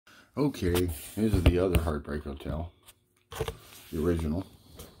Okay, this is the other Heartbreak Hotel. The original.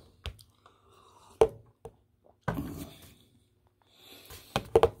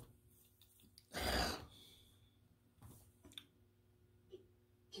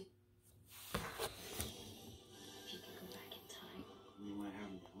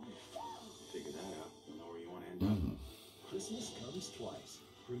 Christmas comes twice.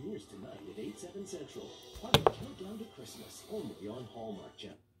 Premieres tonight at 8/7 Central. Part of Countdown to Christmas, only on Hallmark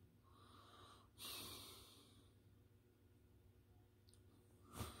Channel.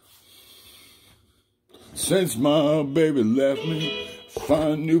 Since my baby left me,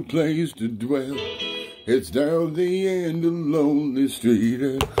 find a new place to dwell. It's down the end of Lonely Street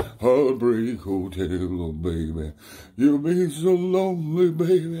at Heartbreak Hotel, oh baby. You'll be so lonely,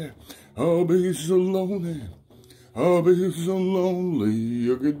 baby. I'll be so lonely. I'll be so lonely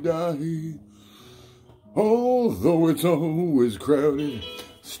you could die. Although it's always crowded,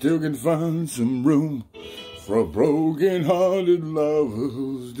 still can find some room for broken-hearted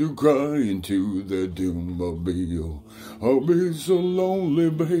lovers to cry into their doom. I'll be so lonely,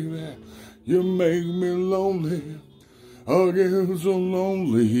 baby. You make me lonely. I'll get so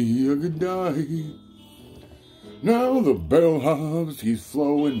lonely I could die. Now the bellhops keep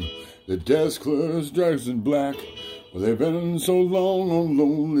flowing, the desk clerks dressed in black. Well, they've been so long on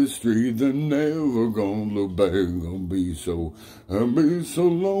Lonely Street, they're never gonna look back. I'll be so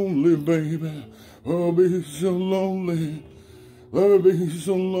lonely, baby. I'll be so lonely. I'll be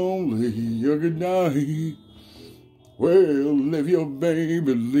so lonely you could die. Well, if your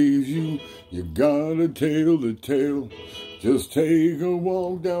baby leaves you, you gotta tell the tale. Just take a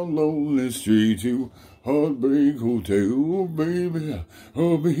walk down Lonely Street to Heartbreak Hotel, oh, baby.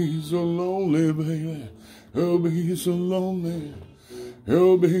 I'll be so lonely, baby. I'll be so lonely.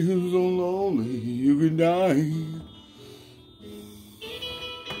 I'll be so lonely you could die.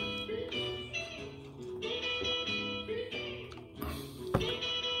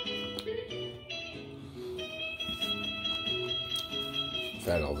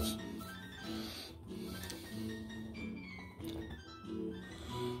 Fat Elvis.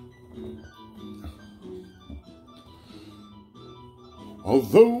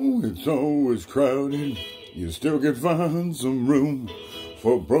 Although it's always crowded, you still can find some room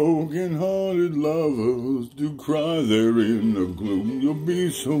for broken-hearted lovers to cry there in the gloom. I'll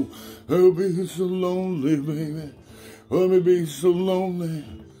be so lonely, baby. Let me be so lonely.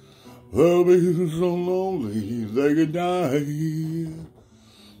 I'll be so lonely they could die.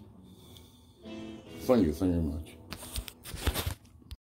 Thank you very much.